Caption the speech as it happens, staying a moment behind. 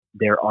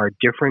there are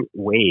different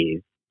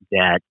ways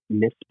that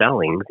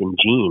misspellings in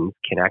genes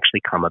can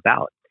actually come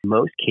about.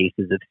 Most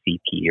cases of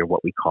CP are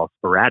what we call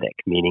sporadic,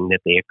 meaning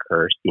that they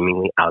occur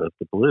seemingly out of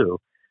the blue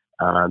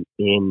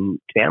in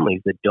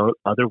families that don't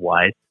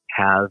otherwise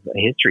have a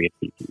history of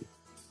CP.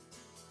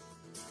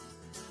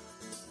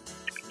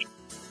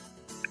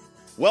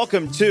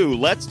 Welcome to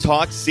Let's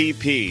Talk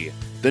CP,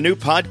 the new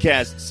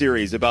podcast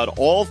series about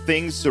all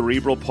things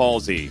cerebral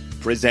palsy,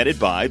 presented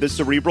by the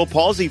Cerebral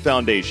Palsy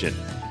Foundation.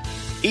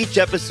 Each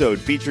episode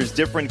features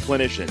different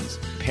clinicians,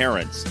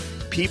 parents,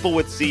 people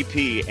with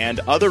CP, and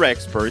other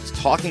experts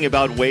talking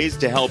about ways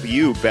to help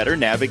you better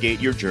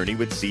navigate your journey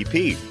with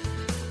CP.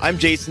 I'm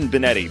Jason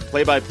Benetti,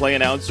 play-by-play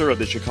announcer of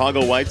the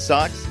Chicago White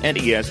Sox and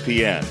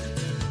ESPN.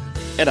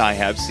 And I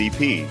have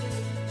CP.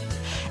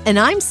 And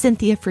I'm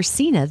Cynthia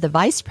Frisina, the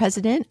Vice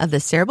President of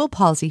the Cerebral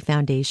Palsy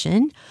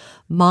Foundation,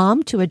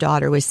 mom to a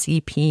daughter with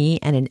CP,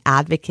 and an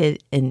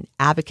advocate in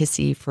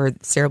advocacy for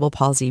cerebral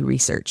palsy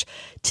research.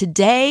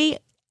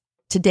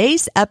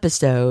 Today's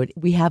episode,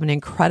 we have an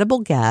incredible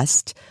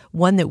guest,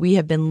 one that we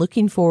have been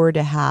looking forward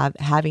to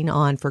having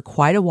on for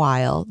quite a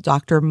while.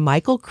 Dr.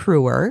 Michael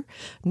Kruer,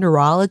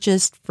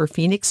 neurologist for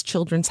Phoenix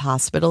Children's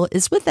Hospital,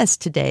 is with us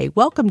today.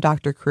 Welcome,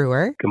 Dr.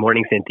 Kruer. Good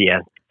morning, Cynthia.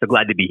 So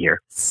glad to be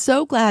here.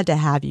 So glad to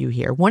have you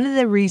here. One of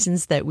the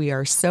reasons that we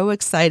are so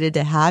excited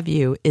to have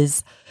you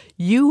is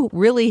you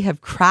really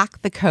have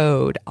cracked the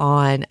code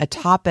on a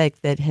topic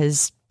that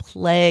has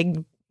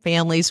plagued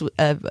families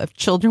of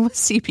children with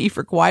CP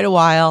for quite a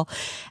while,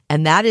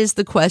 and that is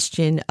the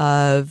question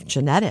of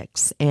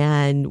genetics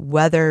and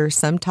whether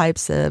some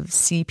types of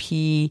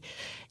CP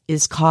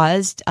is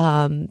caused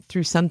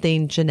through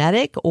something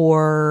genetic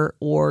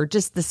or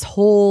just this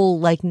whole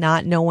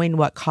not knowing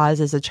what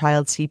causes a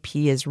child's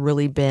CP has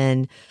really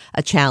been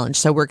a challenge.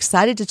 So we're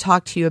excited to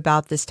talk to you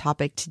about this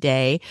topic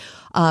today.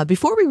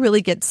 Before we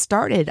really get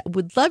started, I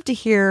would love to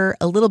hear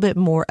a little bit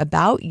more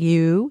about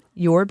you,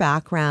 your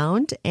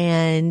background,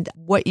 and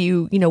what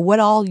what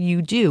all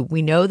you do.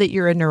 We know that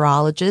you're a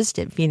neurologist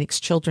at Phoenix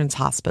Children's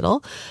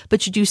Hospital,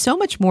 but you do so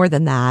much more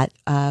than that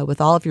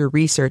with all of your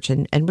research,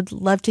 and would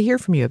love to hear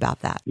from you about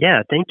that.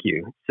 Yeah, thank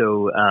you.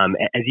 So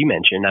as you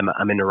mentioned,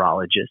 I'm a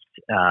neurologist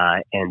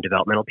and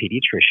developmental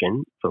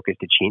pediatrician focused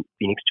at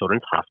Phoenix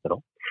Children's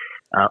Hospital.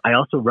 I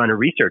also run a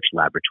research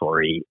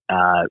laboratory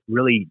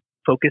really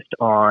focused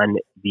on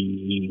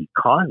the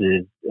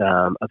causes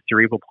of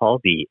cerebral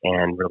palsy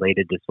and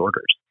related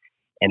disorders.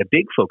 And a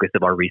big focus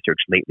of our research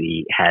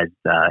lately has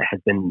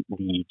been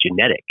the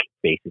genetic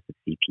basis of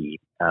CP,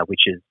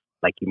 which is,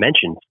 like you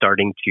mentioned,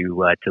 starting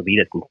to lead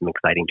us in some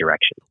exciting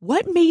directions.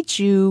 What made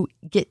you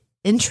get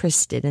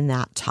interested in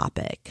that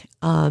topic?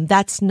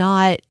 That's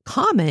not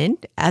common,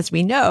 as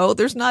we know.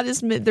 There's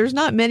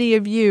not many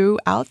of you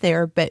out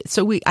there, but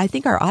I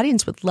think our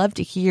audience would love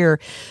to hear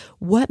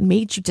what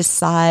made you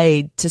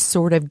decide to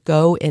sort of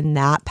go in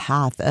that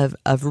path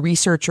of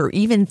research, or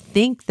even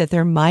think that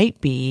there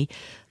might be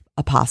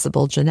a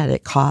possible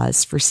genetic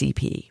cause for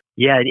CP.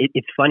 Yeah,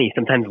 it's funny.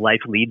 Sometimes life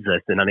leads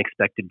us in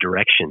unexpected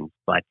directions,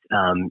 but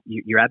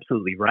you're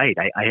absolutely right.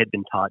 I had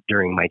been taught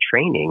during my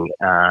training,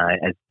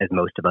 as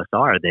most of us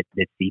are,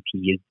 that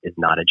CP is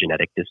not a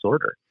genetic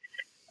disorder.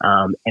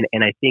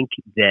 And I think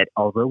that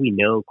although we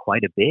know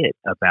quite a bit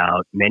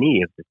about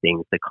many of the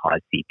things that cause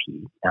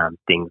CP,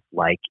 things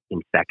like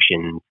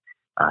infections,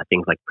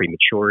 things like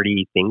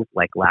prematurity, things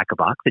like lack of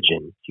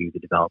oxygen to the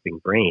developing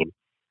brain,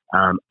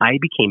 I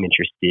became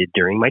interested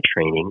during my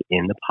training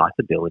in the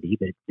possibility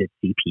that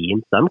CP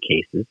in some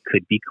cases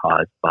could be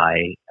caused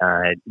by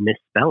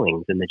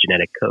misspellings in the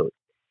genetic code.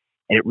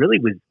 And it really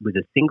was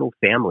a single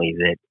family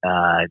that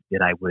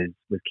I was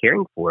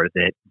caring for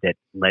that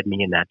led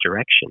me in that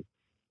direction.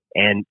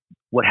 And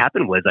what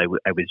happened was I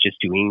was just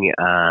doing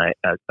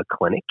a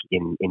clinic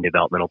in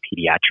developmental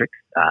pediatrics,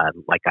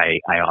 like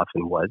I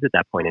often was at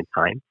that point in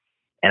time.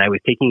 And I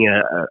was taking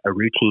a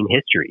routine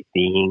history,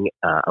 seeing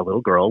a little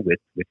girl with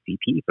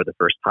CP for the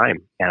first time.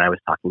 And I was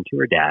talking to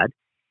her dad,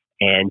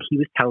 and he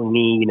was telling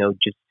me,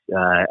 just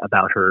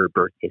about her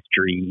birth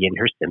history and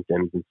her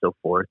symptoms and so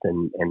forth.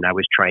 And I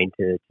was trying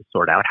to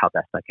sort out how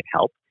best I could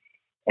help.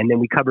 And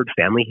then we covered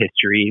family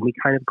history, and we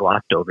kind of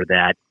glossed over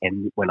that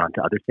and went on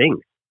to other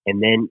things.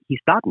 And then he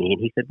stopped me and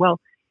he said, well,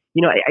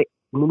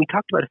 when we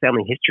talked about a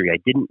family history, I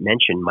didn't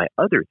mention my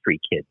other 3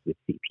 kids with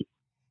CP.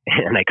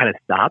 And I kind of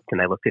stopped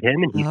and I looked at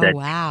him and he said,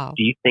 wow.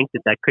 Do you think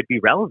that could be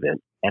relevant?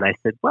 And I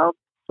said, well,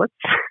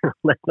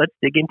 let's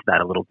dig into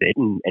that a little bit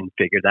and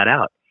figure that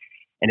out.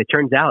 And it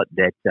turns out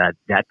that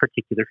that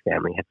particular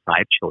family had 5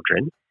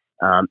 children,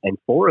 and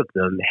 4 of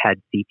them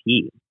had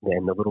CP.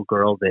 And the little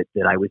girl that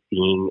I was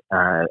seeing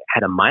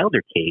had a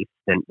milder case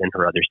than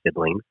her other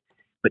siblings,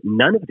 but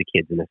none of the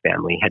kids in the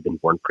family had been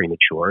born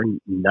premature.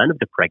 None of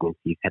the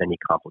pregnancies had any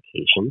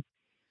complications.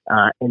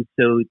 And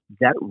so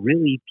that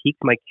really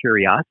piqued my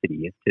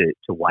curiosity as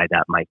to why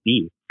that might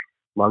be.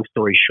 Long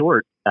story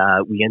short,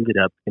 we ended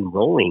up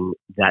enrolling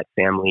that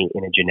family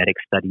in a genetic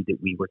study that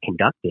we were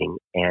conducting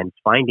and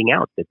finding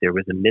out that there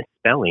was a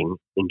misspelling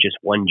in just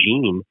one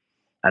gene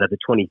out of the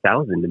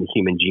 20,000 in the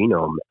human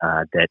genome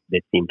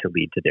that seem to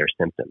lead to their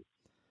symptoms.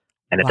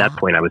 And at that Wow.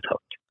 point, I was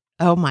hooked.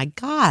 Oh my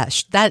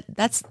gosh,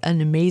 that's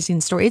an amazing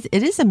story.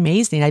 It is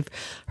amazing. I've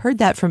heard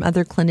that from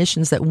other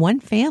clinicians that one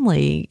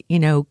family,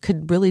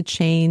 could really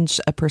change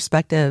a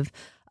perspective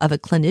of a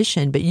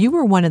clinician. But you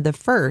were one of the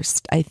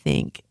first, I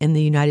think, in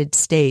the United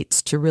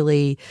States to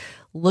really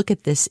look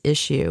at this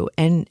issue.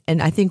 And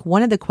I think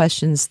one of the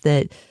questions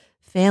that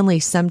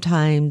families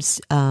sometimes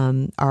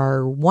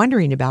are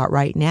wondering about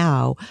right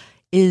now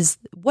is,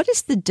 what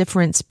is the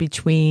difference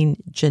between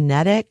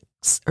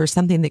genetics or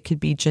something that could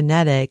be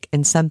genetic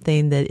and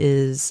something that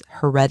is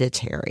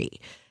hereditary?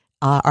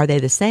 Are they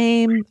the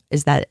same?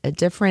 Is that a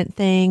different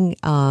thing?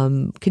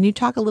 Can you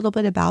talk a little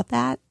bit about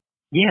that?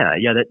 Yeah,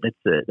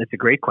 that's a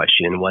great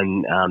question,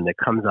 one that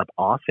comes up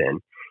often.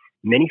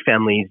 Many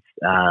families,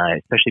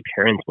 especially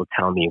parents, will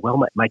tell me, well,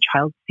 my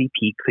child's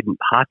CP couldn't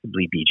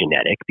possibly be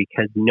genetic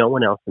because no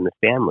one else in the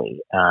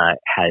family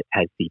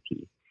has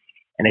CP.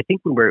 And I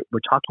think when we're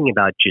talking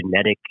about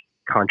genetic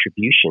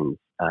contributions,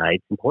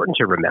 it's important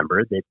to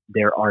remember that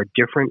there are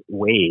different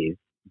ways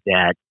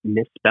that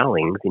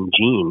misspellings in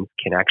genes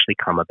can actually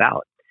come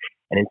about.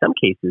 And in some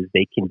cases,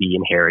 they can be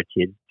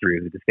inherited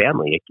through the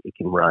family. It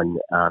can run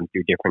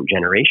through different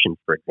generations,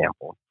 for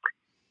example.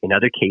 In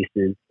other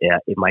cases,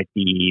 it might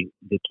be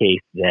the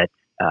case that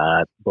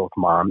both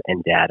mom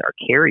and dad are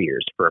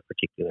carriers for a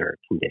particular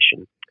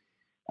condition.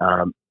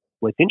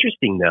 What's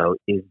interesting, though,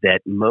 is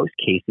that most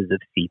cases of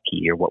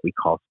CP are what we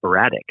call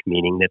sporadic,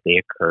 meaning that they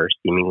occur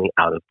seemingly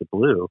out of the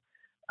blue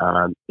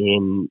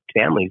in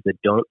families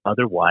that don't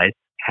otherwise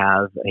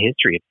have a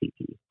history of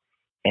CP.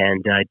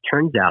 And it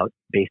turns out,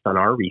 based on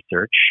our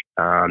research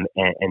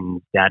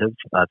and that of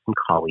some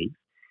colleagues,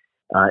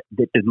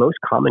 that the most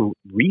common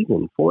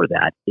reason for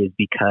that is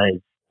because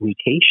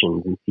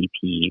mutations in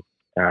CP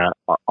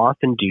are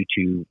often due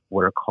to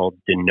what are called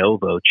de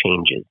novo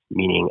changes,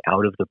 meaning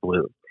out of the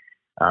blue.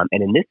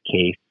 And in this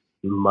case,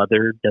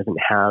 mother doesn't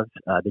have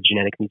the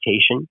genetic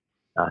mutation,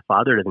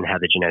 father doesn't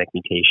have the genetic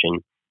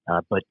mutation,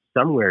 but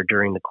somewhere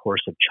during the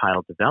course of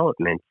child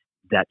development,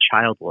 that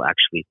child will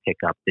actually pick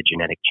up the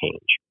genetic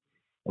change.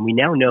 And we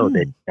now know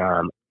that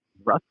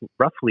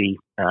roughly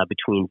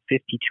between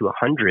 50 to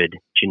 100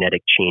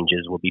 genetic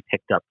changes will be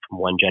picked up from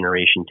one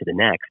generation to the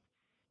next.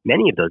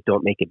 Many of those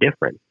don't make a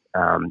difference,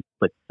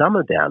 but some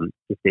of them,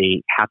 if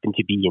they happen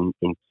to be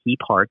in key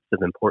parts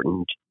of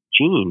important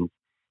genes,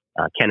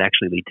 can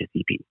actually lead to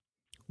CP.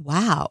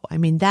 Wow. I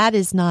mean, that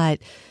is not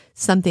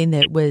something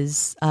that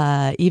was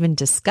even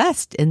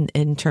discussed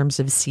in terms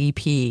of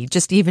CP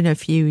just even a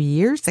few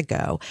years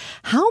ago.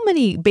 How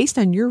many, based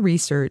on your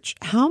research,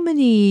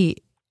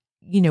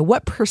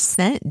 what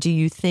percent do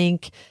you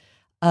think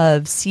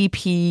of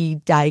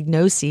CP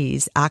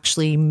diagnoses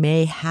actually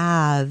may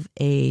have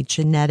a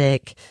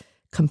genetic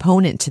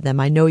component to them?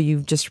 I know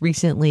you've just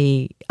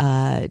recently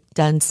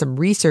done some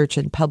research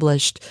and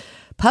published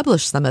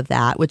some of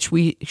that, which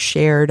we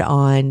shared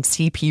on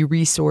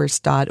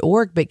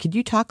cpresource.org. But could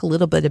you talk a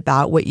little bit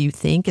about what you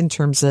think in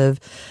terms of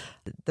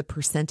the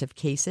percent of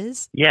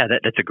cases? Yeah,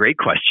 that's a great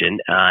question,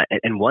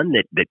 and one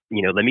that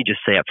let me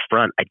just say up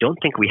front, I don't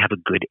think we have a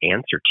good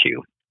answer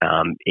to.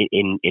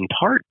 In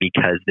part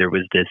because there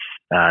was this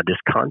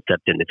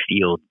concept in the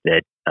field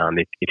that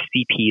if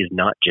CP is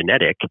not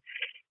genetic,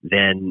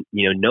 then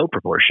no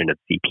proportion of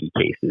CP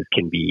cases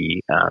can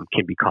be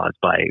caused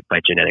by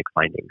genetic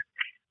findings.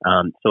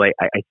 So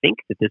I think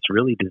that this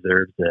really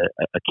deserves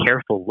a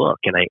careful look,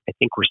 and I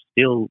think we're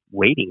still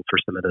waiting for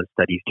some of those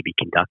studies to be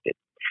conducted.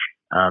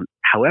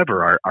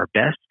 However, our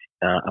best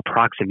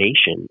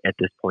approximation at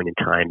this point in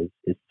time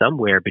is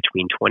somewhere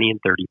between 20 and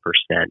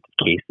 30% of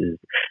cases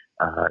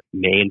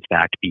may in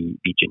fact be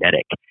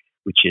genetic,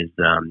 which is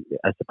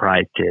a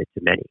surprise to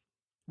many.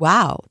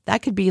 Wow,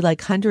 that could be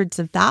like hundreds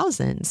of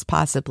thousands,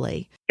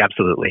 possibly.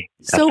 Absolutely.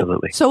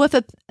 So if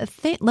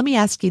let me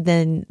ask you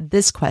then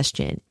this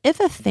question: if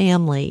a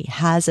family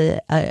has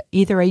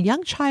either a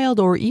young child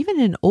or even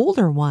an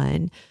older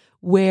one,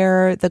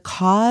 where the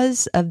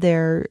cause of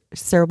their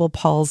cerebral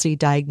palsy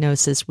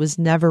diagnosis was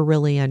never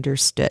really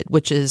understood,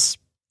 which is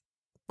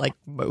like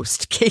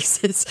most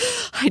cases.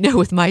 I know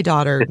with my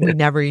daughter, we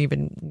never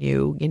even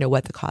knew,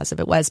 what the cause of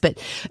it was. But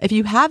if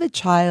you have a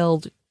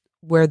child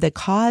where the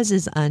cause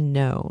is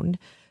unknown,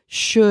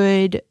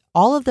 should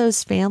all of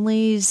those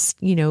families,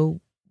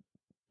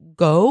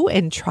 go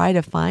and try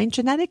to find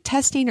genetic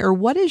testing? Or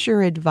what is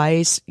your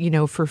advice,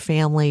 for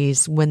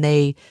families when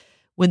they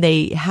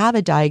have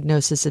a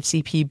diagnosis of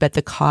CP, but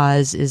the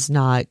cause is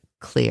not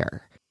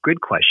clear?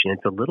 Good question.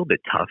 It's a little bit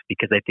tough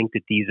because I think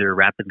that these are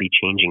rapidly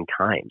changing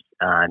times.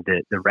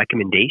 The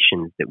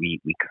recommendations that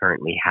we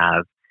currently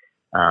have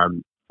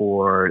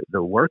for the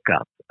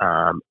workup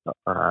of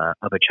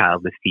a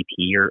child with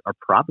CP are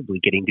probably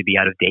getting to be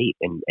out of date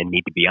and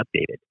need to be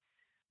updated.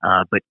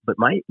 But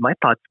my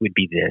thoughts would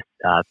be this.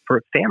 For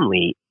a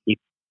family, if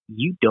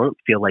you don't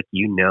feel like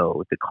you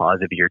know the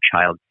cause of your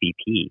child's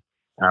CP,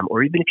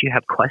 or even if you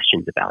have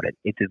questions about it,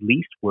 it's at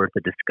least worth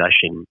a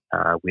discussion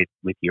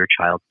with your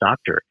child's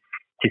doctor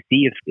to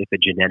see if a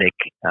genetic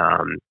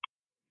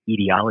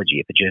etiology,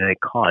 if a genetic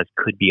cause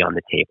could be on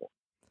the table.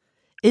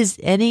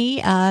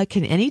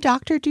 Can any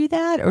doctor do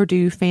that, or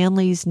do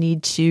families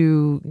need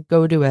to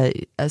go to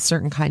a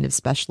certain kind of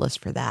specialist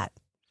for that?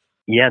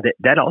 Yeah,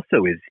 that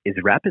also is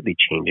rapidly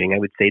changing. I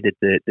would say that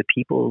the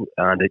people,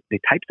 the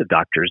types of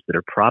doctors that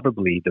are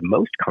probably the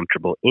most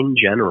comfortable in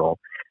general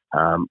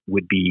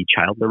would be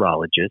child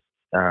neurologists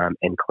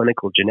and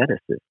clinical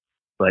geneticists.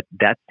 But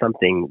that's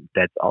something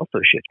that's also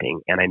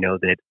shifting. And I know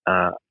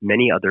that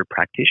many other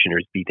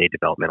practitioners, be they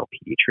developmental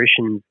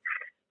pediatricians,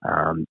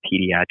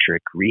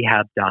 pediatric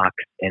rehab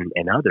docs,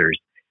 and others,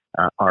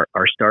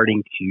 are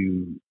starting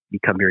to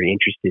become very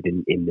interested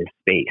in this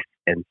space.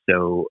 And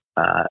so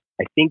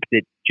I think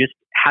that just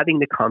having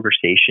the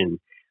conversation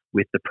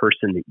with the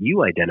person that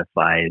you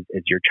identify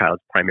as your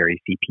child's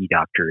primary CP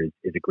doctor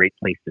is a great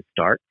place to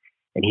start.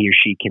 And he or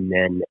she can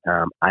then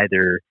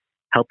either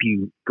help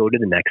you go to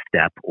the next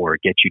step or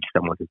get you to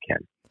someone who can.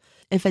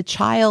 If a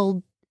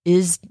child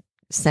is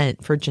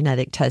sent for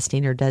genetic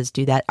testing or does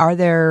do that, are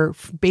there,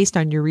 based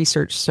on your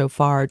research so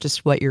far,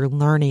 just what you're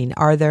learning,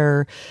 are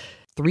there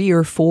 3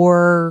 or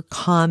 4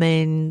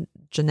 common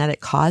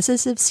genetic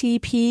causes of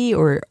CP,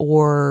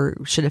 or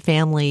should a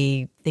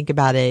family think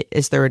about it?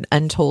 Is there an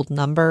untold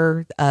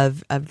number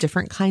of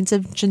different kinds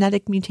of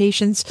genetic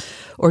mutations,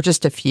 or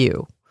just a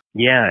few?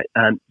 Yeah.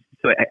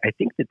 So I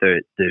think that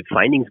the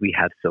findings we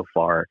have so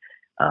far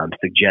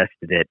suggest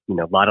that,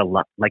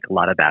 like a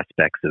lot of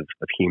aspects of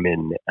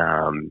human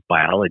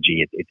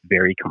biology, it's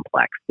very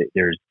complex.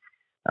 There's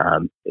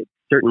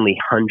certainly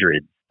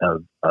hundreds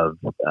of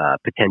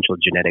potential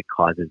genetic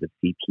causes of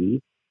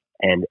CP.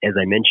 And as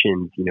I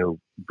mentioned,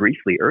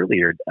 briefly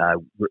earlier,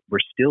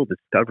 we're still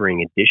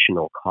discovering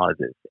additional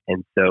causes.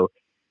 And so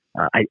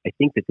I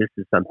think that this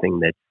is something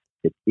that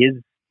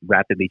is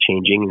rapidly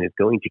changing and is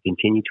going to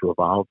continue to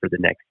evolve for the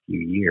next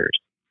few years.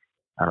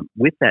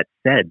 With that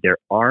said, there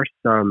are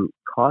some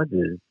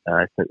causes,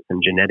 some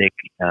genetic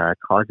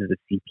causes of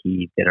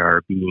CP that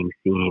are being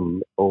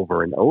seen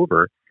over and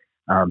over,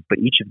 but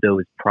each of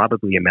those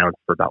probably amounts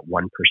for about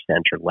 1%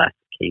 or less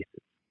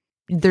cases.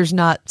 There's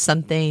not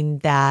something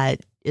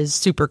that is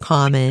super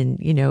common,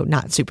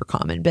 not super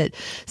common, but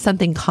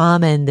something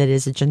common that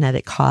is a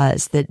genetic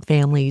cause that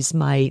families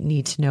might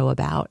need to know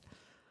about.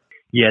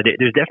 Yeah,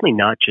 there's definitely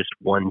not just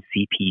one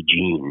CP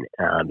gene,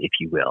 if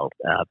you will.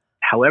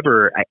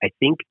 However, I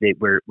think that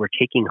we're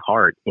taking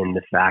heart in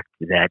the fact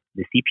that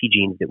the CP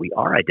genes that we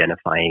are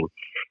identifying,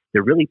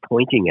 they're really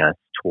pointing us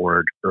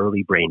toward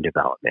early brain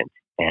development.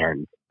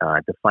 And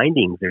the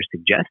findings are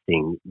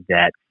suggesting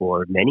that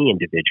for many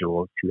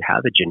individuals who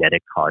have a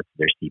genetic cause to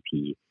their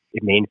CP,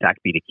 it may in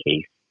fact be the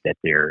case that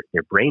their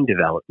brain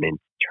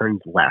development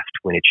turns left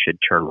when it should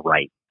turn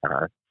right,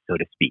 so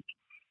to speak.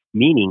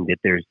 Meaning that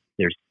there's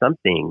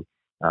something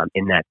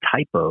in that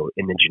typo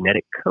in the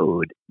genetic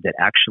code that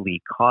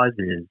actually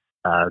causes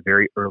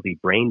very early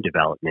brain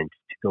development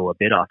to go a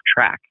bit off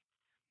track.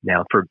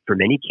 Now, for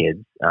many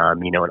kids,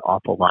 an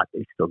awful lot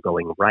is still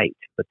going right,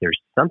 but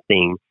there's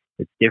something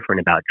that's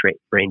different about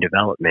brain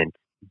development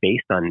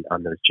based on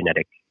those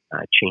genetic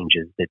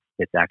changes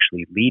that's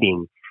actually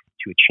leading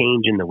to a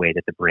change in the way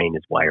that the brain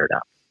is wired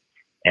up.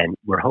 And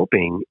we're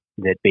hoping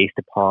that based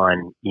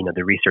upon,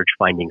 the research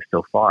findings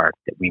so far,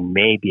 that we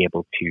may be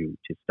able to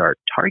start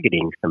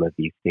targeting some of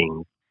these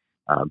things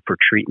for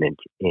treatment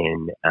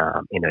in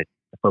a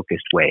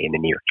focused way in the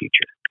near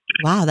future.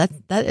 Wow,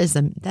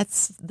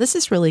 this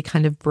is really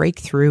kind of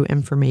breakthrough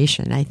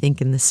information, I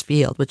think, in this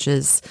field, which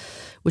is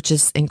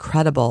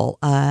incredible.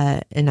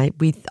 And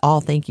we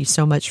all thank you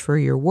so much for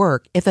your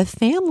work. If a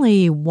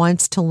family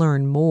wants to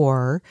learn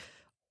more,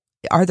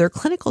 are there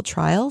clinical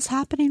trials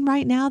happening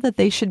right now that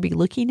they should be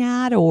looking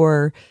at,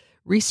 or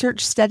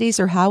research studies,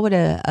 or how would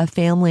a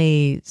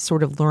family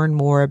sort of learn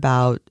more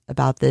about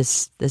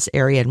this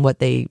area and what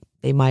they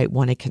might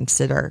want to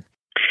consider?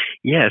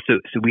 Yeah, so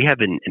we have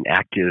an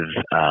active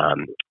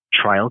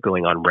trial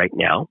going on right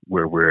now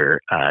where we're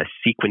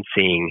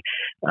sequencing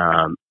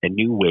a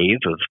new wave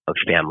of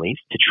families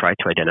to try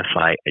to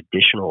identify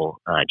additional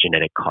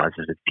genetic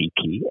causes of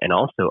CP and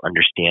also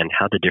understand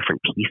how the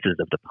different pieces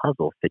of the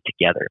puzzle fit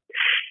together.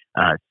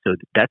 So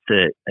that's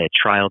a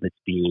trial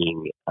that's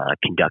being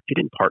conducted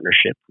in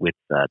partnership with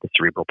the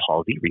Cerebral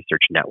Palsy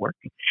Research Network.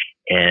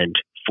 And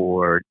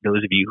for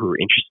those of you who are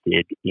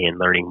interested in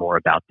learning more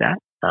about that,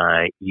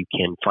 you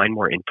can find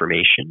more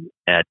information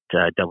at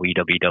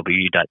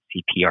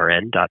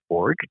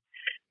www.cprn.org.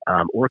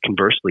 Or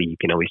conversely, you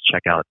can always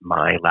check out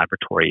my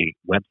laboratory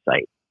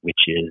website,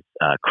 which is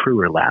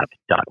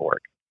kruerlab.org.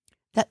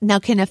 Now,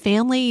 can a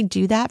family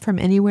do that from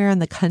anywhere in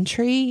the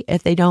country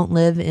if they don't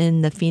live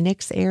in the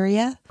Phoenix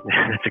area?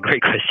 That's a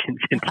great question,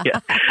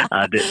 Cynthia.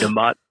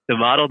 The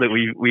model that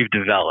we've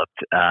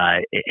developed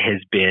it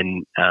has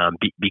been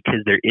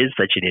because there is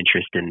such an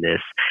interest in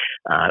this.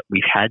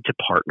 We've had to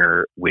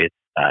partner with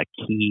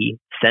key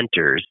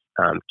centers,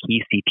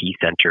 key CP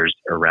centers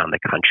around the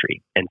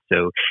country, and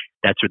so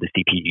that's where the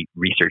CP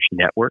Research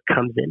Network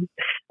comes in.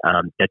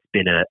 That's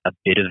been a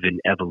bit of an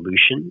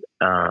evolution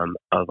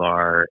of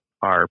our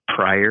our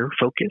prior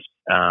focus,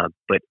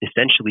 but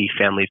essentially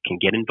families can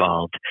get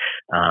involved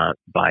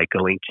by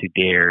going to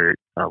their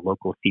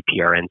local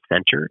CPRN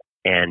center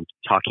and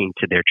talking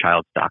to their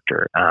child's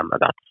doctor about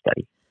the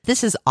study.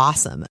 This is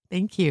awesome.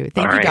 Thank you.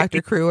 Thank you,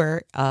 Dr.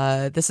 Kruer.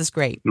 This is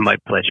great. My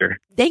pleasure.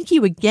 Thank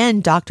you again,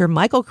 Dr.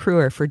 Michael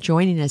Kruer, for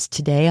joining us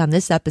today on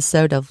this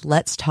episode of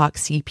Let's Talk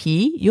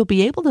CP. You'll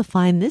be able to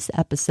find this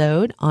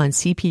episode on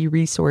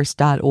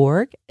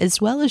cpresource.org,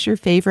 as well as your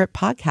favorite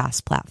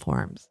podcast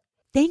platforms.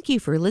 Thank you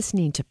for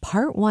listening to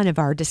part 1 of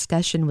our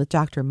discussion with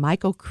Dr.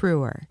 Michael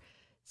Kruer.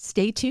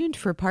 Stay tuned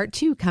for part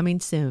 2 coming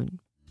soon.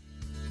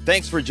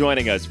 Thanks for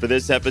joining us for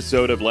this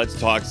episode of Let's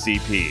Talk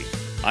CP.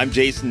 I'm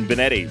Jason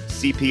Benetti,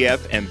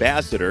 CPF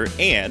ambassador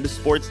and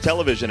sports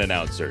television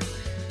announcer.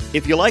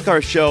 If you like our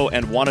show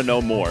and want to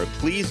know more,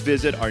 please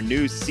visit our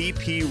new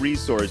CP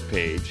resource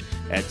page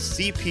at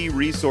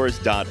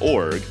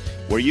cpresource.org,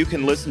 where you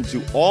can listen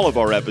to all of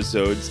our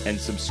episodes and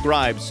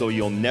subscribe so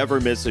you'll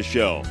never miss a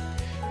show.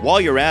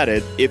 While you're at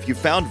it, if you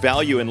found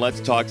value in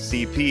Let's Talk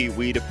CP,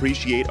 we'd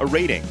appreciate a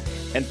rating.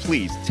 And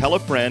please tell a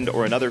friend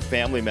or another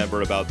family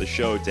member about the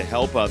show to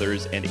help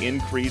others and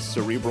increase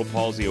cerebral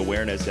palsy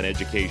awareness and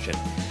education.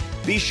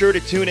 Be sure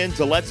to tune in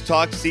to Let's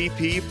Talk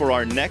CP for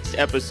our next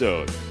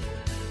episode.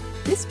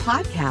 This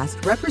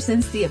podcast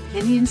represents the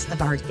opinions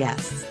of our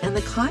guests, and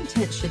the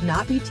content should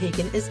not be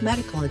taken as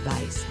medical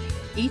advice.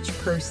 Each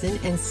person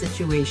and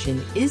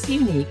situation is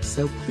unique,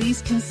 so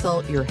please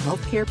consult your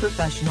healthcare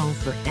professional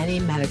for any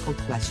medical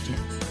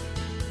questions.